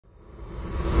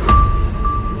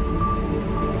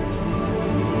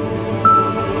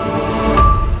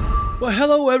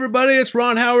Hello everybody, it's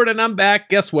Ron Howard and I'm back.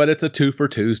 Guess what? It's a 2 for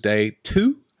Tuesday.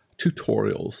 2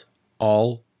 tutorials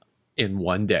all in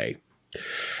one day.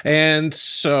 And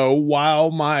so while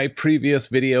my previous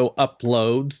video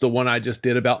uploads, the one I just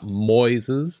did about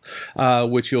Moises,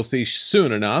 which you'll see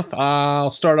soon enough,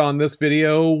 I'll start on this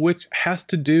video, which has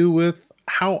to do with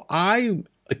how I'm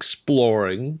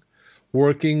exploring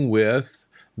working with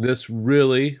this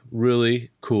really,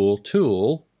 really cool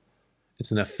tool.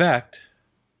 It's an effect.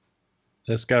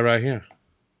 This guy right here,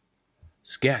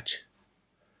 Sketch.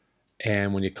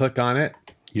 And when you click on it,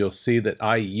 you'll see that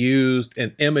I used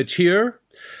an image here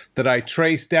that I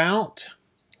traced out.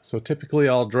 So typically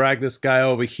I'll drag this guy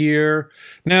over here.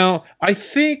 Now, I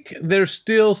think there's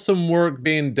still some work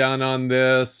being done on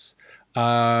this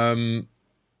because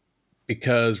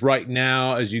right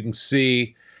now, as you can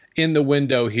see in the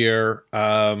window here,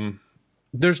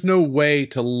 there's no way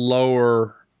to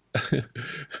lower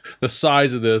the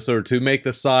size of this or to make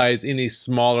the size any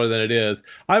smaller than it is.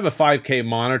 I have a 5K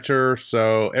monitor,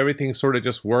 so everything sort of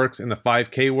just works in the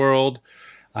 5K world.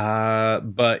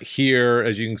 But here,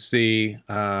 as you can see,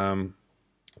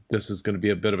 this is going to be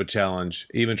a bit of a challenge,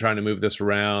 even trying to move this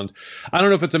around. I don't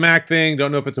know if it's a Mac thing,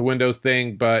 don't know if it's a Windows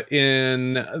thing, but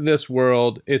in this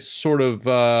world, it's sort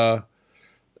of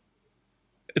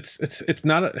it's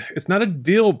not a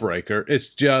deal breaker. It's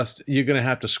just you're going to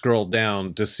have to scroll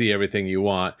down to see everything you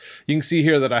want. You can see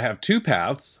here that I have two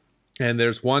paths, and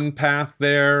there's one path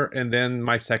there and then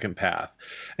my second path.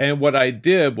 And what I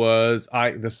did was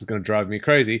this is going to drive me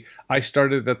crazy. I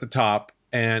started at the top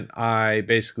and I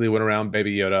basically went around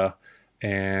Baby Yoda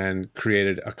and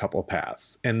created a couple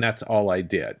paths, and that's all I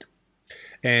did.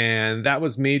 And that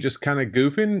was me just kind of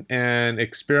goofing and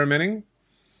experimenting.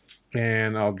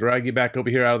 And I'll drag you back over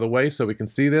here out of the way so we can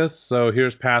see this. So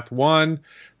here's path one,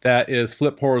 that is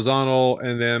flip horizontal,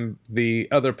 and then the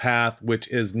other path, which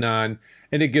is none,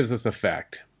 and it gives us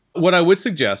effect. What I would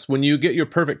suggest when you get your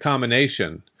perfect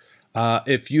combination,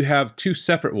 if you have two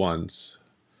separate ones,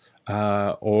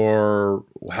 or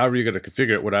however you're going to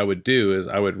configure it, what I would do is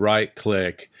I would right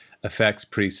click, effects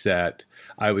preset,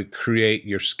 I would create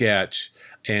your sketch,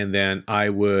 and then I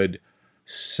would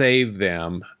save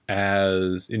them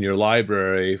as in your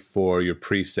library for your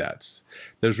presets.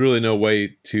 There's really no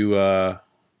way to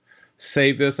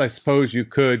save this. I suppose you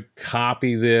could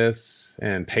copy this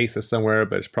and paste this somewhere,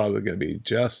 but it's probably going to be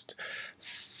just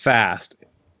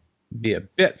be a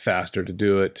bit faster to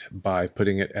do it by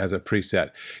putting it as a preset.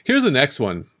 Here's the next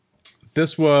one.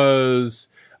 This was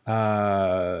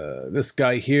this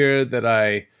guy here that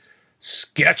I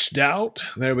sketched out.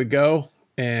 There we go.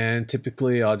 And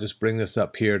typically I'll just bring this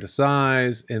up here to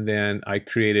size, and then I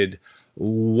created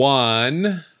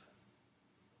 1,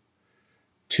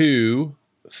 2,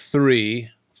 3,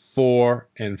 4,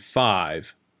 and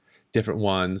 5 different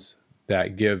ones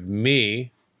that give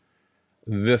me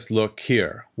this look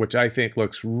here, which I think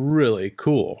looks really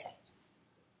cool.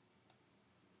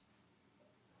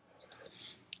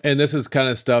 And this is kind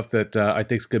of stuff that I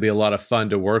think is going to be a lot of fun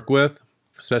to work with,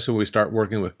 especially when we start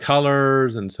working with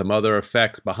colors and some other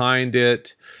effects behind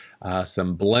it,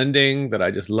 some blending that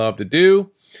I just love to do,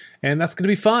 and that's going to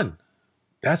be fun.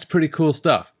 That's pretty cool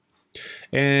stuff.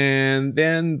 And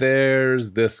then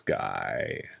there's this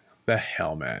guy, the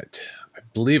helmet. I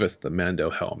believe it's the Mando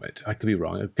helmet. I could be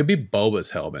wrong. It could be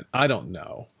Boba's helmet. I don't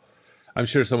know. I'm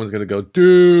sure someone's going to go,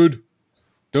 dude,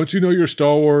 don't you know your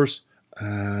Star Wars?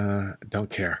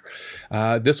 Don't care.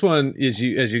 This one, as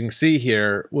you can see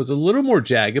here, was a little more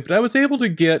jagged, but I was able to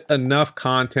get enough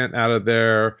content out of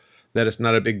there that it's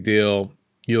not a big deal.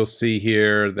 You'll see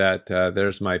here that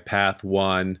there's my path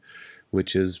 1,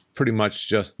 which is pretty much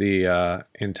just the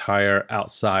entire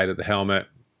outside of the helmet.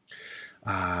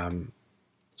 And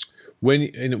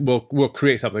we'll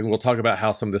create something. We'll talk about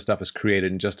how some of this stuff is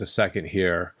created in just a second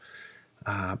here.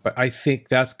 But I think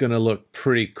that's going to look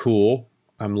pretty cool.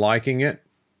 I'm liking it.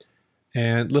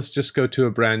 And let's just go to a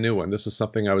brand new one. This is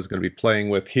something I was going to be playing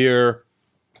with here.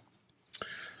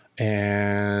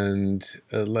 And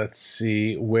let's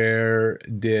see, where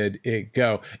did it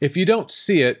go? If you don't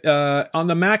see it, on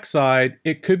the Mac side,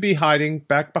 it could be hiding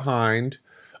back behind,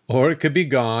 or it could be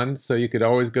gone. So you could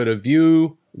always go to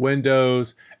View,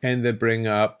 Windows, and then bring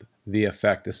up the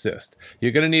Effect Assist.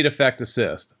 You're going to need Effect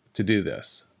Assist to do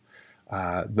this.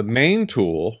 The main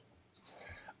tool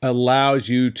allows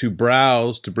you to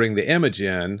browse to bring the image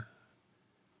in,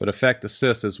 but Effect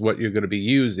Assist is what you're going to be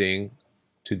using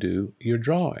to do your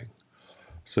drawing.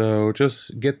 So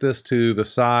just get this to the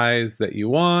size that you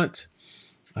want.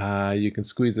 You can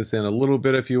squeeze this in a little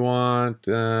bit if you want.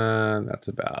 That's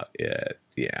about it.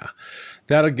 Yeah,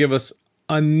 that'll give us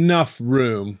enough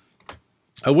room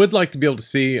I would like to be able to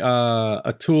see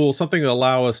a tool, something that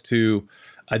allow us to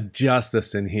adjust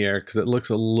this in here because it looks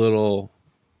a little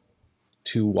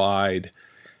too wide.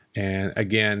 And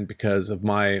again, because of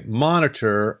my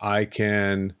monitor, I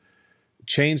can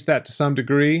change that to some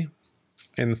degree.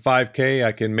 In 5K,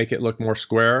 I can make it look more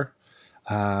square.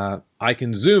 I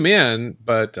can zoom in,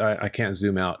 but I can't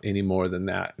zoom out any more than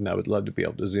that. And I would love to be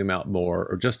able to zoom out more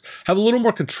or just have a little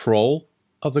more control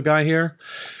of the guy here.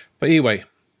 But anyway,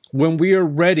 when we are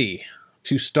ready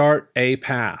to start a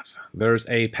path, there's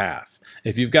a path.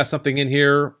 If you've got something in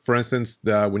here, for instance,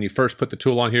 when you first put the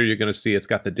tool on here, you're going to see it's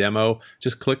got the demo.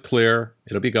 Just click clear.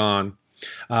 It'll be gone.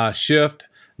 Shift,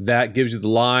 that gives you the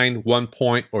line, 1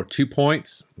 point or 2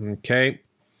 points. Okay.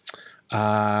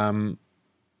 The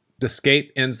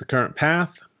escape ends the current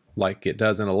path, like it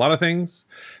does in a lot of things.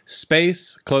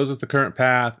 Space closes the current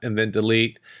path, and then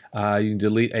delete. You can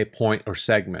delete a point or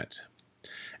segment.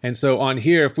 And so on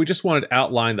here, if we just wanted to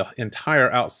outline the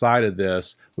entire outside of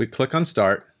this, we click on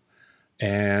Start,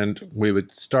 and we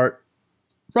would start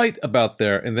right about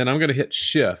there. And then I'm going to hit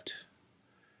Shift,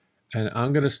 and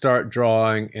I'm going to start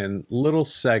drawing in little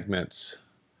segments.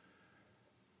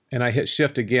 And I hit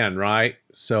Shift again, right?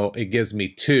 So it gives me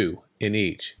 2 in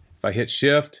each. If I hit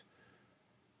Shift,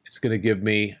 it's going to give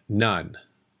me none.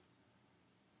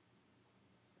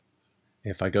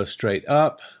 If I go straight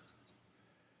up,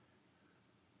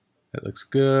 that looks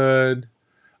good.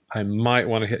 I might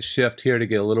want to hit Shift here to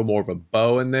get a little more of a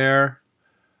bow in there.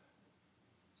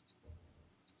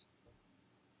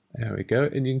 There we go.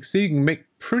 And you can see you can make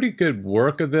pretty good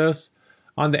work of this.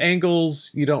 On the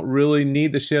angles, you don't really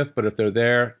need the shift, but if they're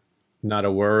there, not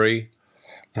a worry.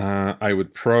 I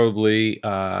would probably,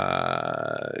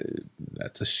 that's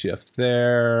a shift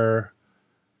there.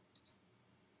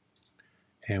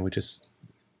 And we just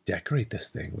decorate this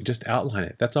thing. We just outline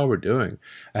it. That's all we're doing.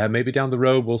 Maybe down the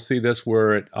road, we'll see this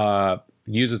where it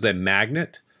uses a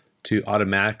magnet to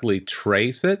automatically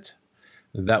trace it.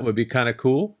 That would be kind of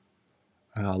cool.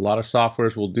 A lot of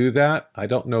softwares will do that. I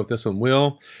don't know if this one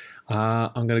will.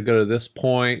 I'm going to go to this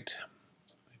point,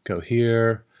 go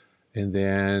here, and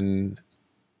then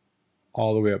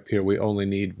all the way up here. We only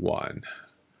need 1.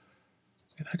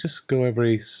 And I just go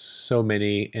every so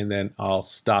many, and then I'll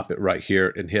stop it right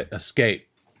here and hit Escape.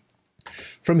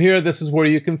 From here, this is where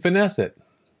you can finesse it.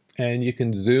 And you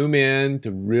can zoom in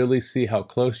to really see how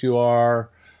close you are.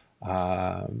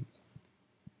 If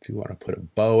you want to put a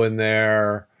bow in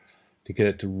there, to get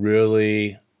it to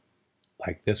really,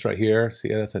 like this right here. See,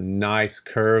 that's a nice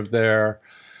curve there.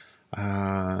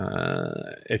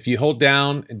 If you hold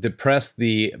down and depress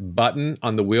the button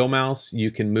on the wheel mouse, you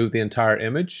can move the entire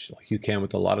image like you can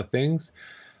with a lot of things.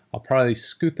 I'll probably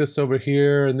scoot this over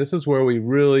here, and this is where we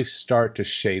really start to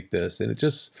shape this. And it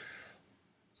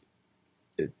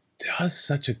does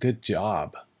such a good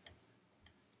job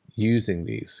using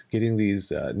these, getting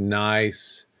these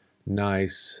nice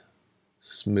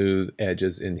smooth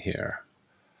edges in here.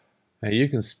 Now you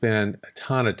can spend a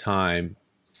ton of time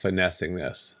finessing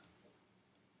this.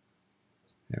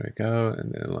 There we go,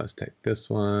 and then let's take this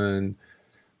one.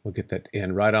 We'll get that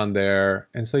in right on there.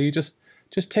 And so you just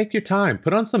take your time,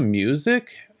 put on some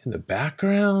music in the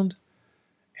background,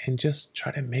 and just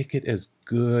try to make it as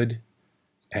good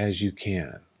as you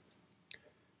can.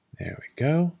 There we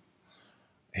go.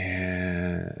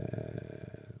 And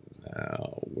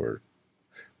now we're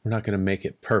not going to make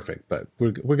it perfect, but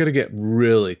we're going to get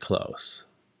really close.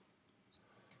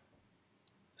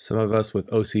 Some of us with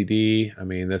OCD, I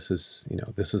mean, this is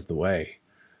the way.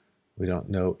 We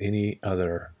don't know any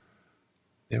other.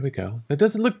 There we go. That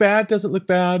doesn't look bad. Doesn't look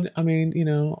bad. I mean,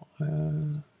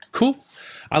 cool.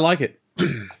 I like it.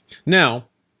 Now,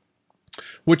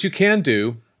 what you can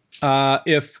do,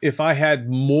 if I had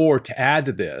more to add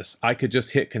to this, I could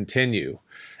just hit continue.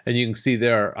 And you can see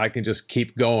there, I can just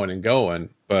keep going and going,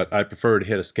 but I prefer to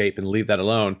hit escape and leave that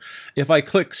alone. If I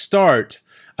click start,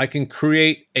 I can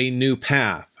create a new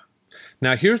path.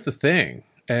 Now here's the thing,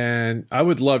 and I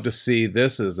would love to see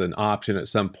this as an option at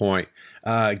some point,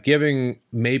 giving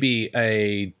maybe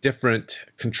a different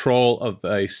control of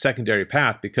a secondary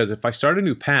path, because if I start a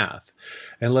new path,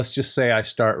 and let's just say I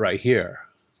start right here,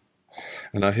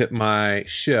 and I hit my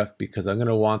shift because I'm going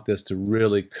to want this to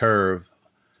really curve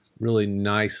really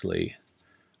nicely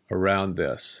around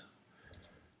this.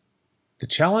 The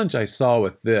challenge I saw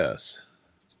with this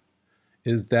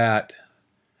is that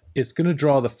it's going to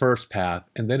draw the first path,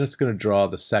 and then it's going to draw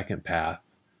the second path.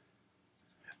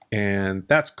 And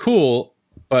that's cool,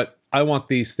 but I want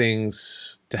these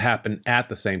things to happen at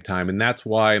the same time. And that's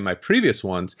why in my previous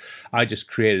ones, I just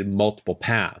created multiple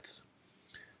paths.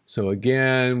 So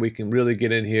again, we can really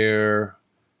get in here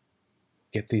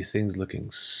get these things looking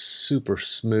super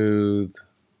smooth,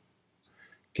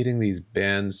 getting these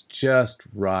bends just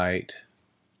right.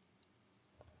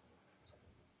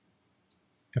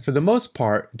 And for the most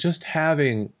part, just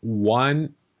having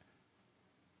one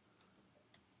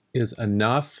is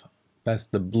enough. That's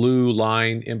the blue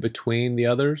line in between the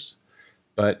others.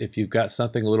 But if you've got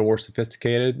something a little more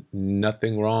sophisticated,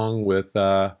 nothing wrong with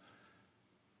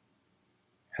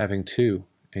having two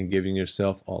and giving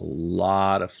yourself a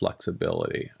lot of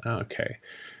flexibility. Okay,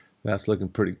 that's looking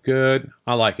pretty good.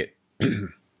 I like it.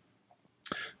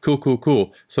 Cool, cool,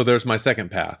 cool. So there's my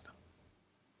second path.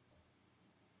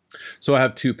 So I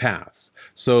have two paths.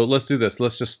 So let's do this.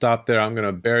 Let's just stop there. I'm going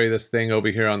to bury this thing over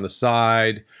here on the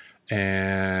side.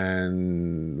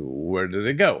 And where did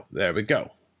it go? There we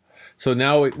go. So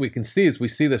now what we can see is we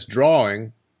see this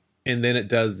drawing, and then it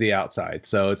does the outside.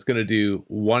 So it's going to do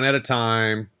one at a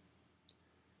time,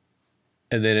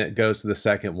 and then it goes to the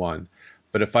second one.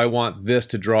 But if I want this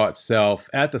to draw itself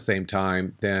at the same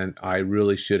time, then I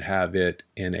really should have it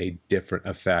in a different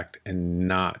effect and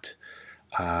not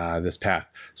this path.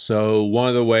 So one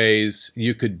of the ways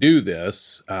you could do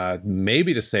this,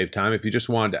 maybe to save time, if you just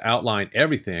wanted to outline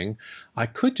everything, I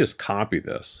could just copy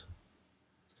this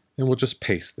and we'll just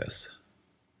paste this.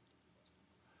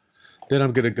 Then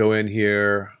I'm going to go in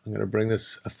here. I'm going to bring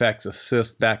this effects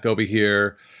assist back over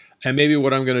here. And maybe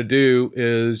what I'm going to do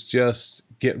is just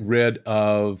get rid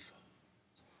of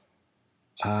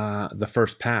the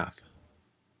first path.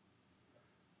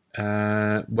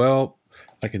 Well,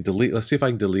 I can delete. Let's see if I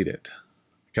can delete it.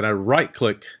 Can I right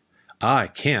click? I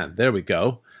can. There we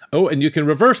go. Oh, and you can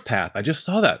reverse path. I just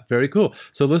saw that. Very cool.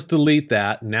 So let's delete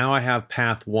that. Now I have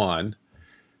path 1,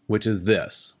 which is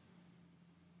this.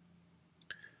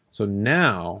 So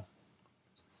now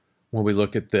when we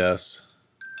look at this,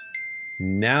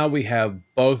 now we have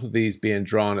both of these being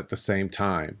drawn at the same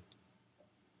time.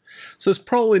 So it's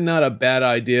probably not a bad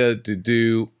idea to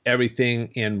do everything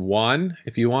in one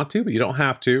if you want to, but you don't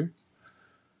have to.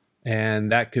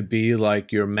 And that could be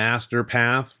like your master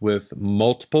path with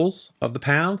multiples of the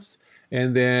paths,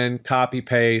 and then copy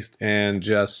paste and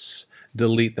just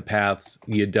delete the paths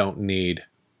you don't need.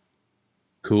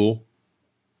 Cool.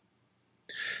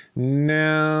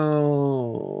 Now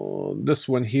this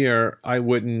one here, I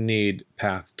wouldn't need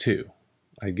path 2.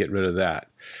 I'd get rid of that.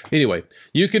 Anyway,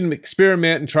 you can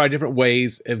experiment and try different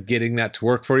ways of getting that to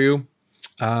work for you.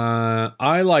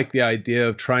 I like the idea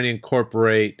of trying to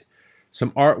incorporate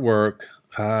some artwork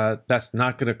that's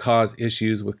not going to cause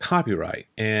issues with copyright,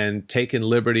 and taking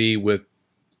liberty with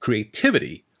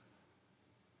creativity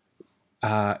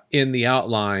in the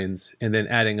outlines and then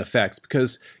adding effects.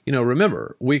 Because, you know,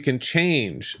 remember, we can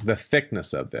change the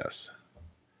thickness of this.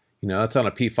 You know, it's on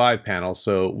a P5 panel,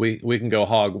 so we can go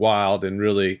hog wild and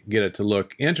really get it to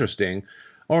look interesting,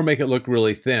 or make it look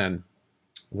really thin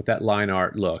with that line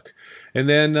art look. And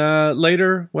then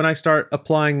later, when I start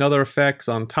applying other effects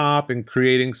on top and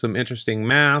creating some interesting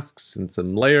masks and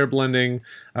some layer blending,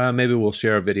 maybe we'll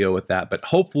share a video with that. But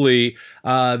hopefully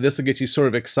this will get you sort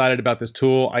of excited about this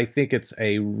tool. I think it's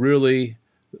a really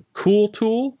cool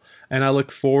tool, and I look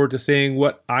forward to seeing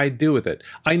what I do with it.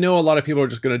 I know a lot of people are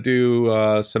just going to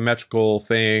do symmetrical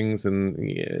things,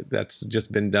 and that's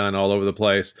just been done all over the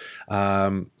place.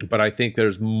 But I think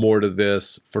there's more to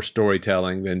this for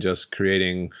storytelling than just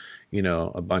creating, you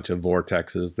know, a bunch of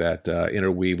vortexes that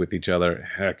interweave with each other.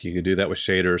 Heck, you could do that with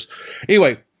shaders.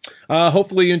 Anyway,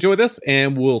 hopefully you enjoy this,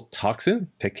 and we'll talk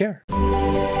soon. Take care.